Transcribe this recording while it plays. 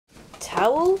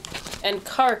towel, and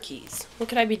car keys. What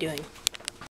could I be doing?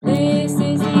 This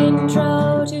is the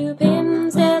intro to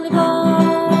Pim's Daily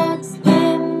Vlogs.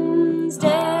 Pim's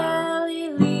Daily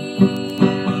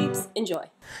Leaps. Enjoy.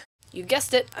 You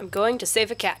guessed it, I'm going to save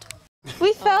a cat.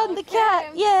 We found the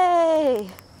cat!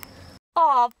 Yay!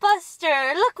 Aw,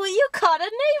 Buster, look what you caught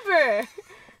a neighbor!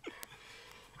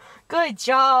 Good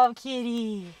job,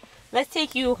 kitty. Let's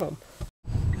take you home.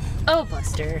 Oh,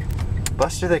 Buster.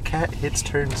 Buster the cat hits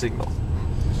turn signal.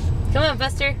 Come on,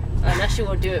 Buster. Unless you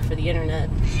won't do it for the internet.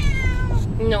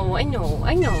 No, I know.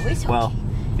 It's okay. Well,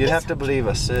 you'd have to believe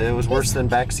us. It was worse than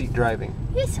backseat driving.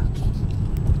 It's okay.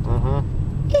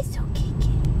 It's okay,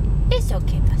 kid. It's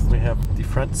okay, Buster. We have the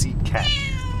front seat cat.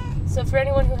 So for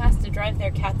anyone who has to drive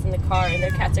their cats in the car and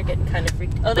their cats are getting kind of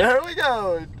freaked. Oh, there we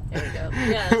go. There we go.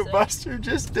 Yeah, so, Buster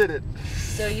just did it.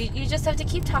 So you just have to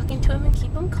keep talking to him and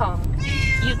keep him calm.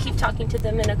 You keep talking to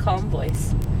them in a calm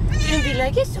voice. And be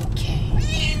like, it's okay.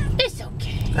 It's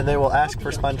okay. And they will ask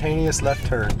for spontaneous left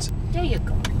turns. There you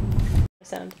go.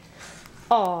 Sound.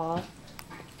 Aw.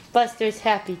 Buster's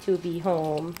happy to be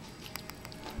home.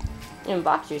 And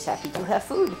Boxer's happy to have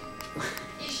food.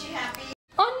 Is she happy?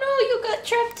 Oh no, you got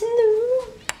trapped in the room.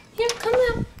 Here, come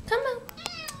out. Come out.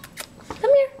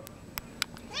 Come here.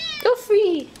 Go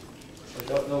free. I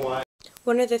don't know why.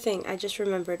 One other thing I just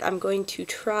remembered, I'm going to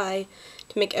try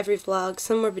to make every vlog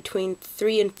somewhere between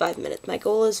 3 and 5 minutes. My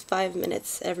goal is 5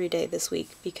 minutes every day this week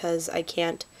because I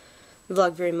can't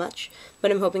vlog very much,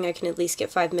 but I'm hoping I can at least get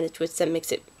 5 minutes, which then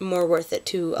makes it more worth it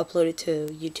to upload it to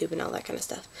YouTube and all that kind of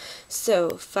stuff.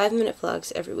 So, 5-minute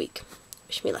vlogs every week.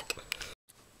 Wish me luck.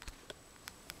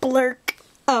 Blurk.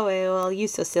 Oh, well, you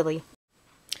so silly.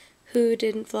 Who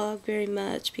didn't vlog very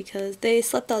much because they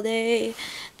slept all day?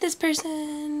 This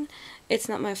person. It's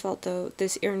not my fault though.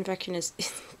 This ear infection is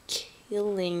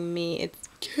killing me. It's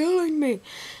killing me.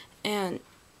 And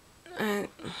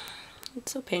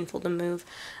it's so painful to move.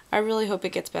 I really hope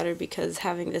it gets better because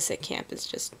having this at camp is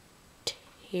just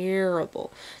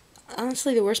terrible.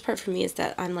 Honestly, the worst part for me is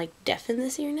that I'm like deaf in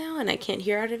this ear now and I can't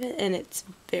hear out of it, and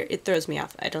it throws me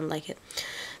off. I don't like it.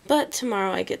 But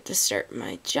tomorrow I get to start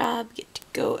my job, get to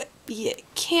go be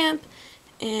at camp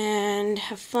and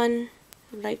have fun.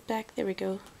 Right back, there we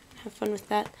go. Have fun with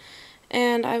that.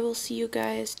 And I will see you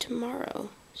guys tomorrow.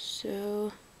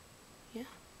 So, yeah,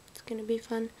 it's gonna be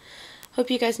fun. Hope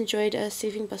you guys enjoyed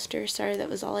saving Buster. Sorry that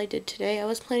was all I did today. I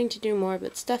was planning to do more,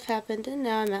 but stuff happened and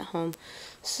now I'm at home.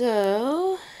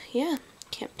 So, yeah,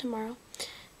 camp tomorrow.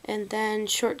 And then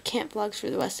short camp vlogs for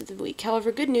the rest of the week.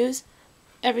 However, good news,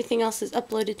 everything else is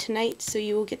uploaded tonight, so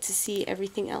you will get to see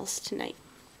everything else tonight.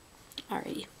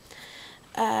 Alrighty.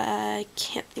 I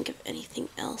can't think of anything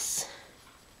else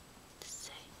to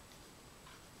say.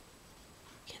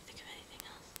 Can't think of anything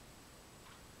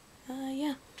else.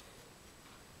 Yeah.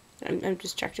 I'm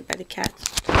distracted by the cat.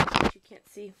 You can't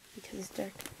see because it's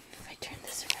dark. If I turn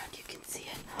this around, you can see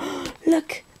it.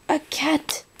 Look! A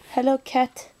cat! Hello,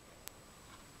 cat.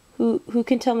 Who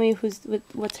can tell me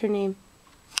what's her name?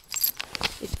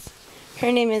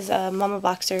 Her name is Mama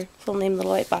Boxer. Full name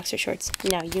Little White Boxer Shorts.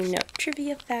 Now you know.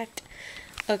 Trivia fact.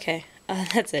 Okay,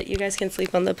 that's it. You guys can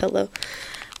sleep on the pillow.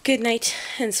 Good night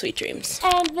and sweet dreams.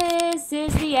 And this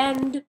is the end.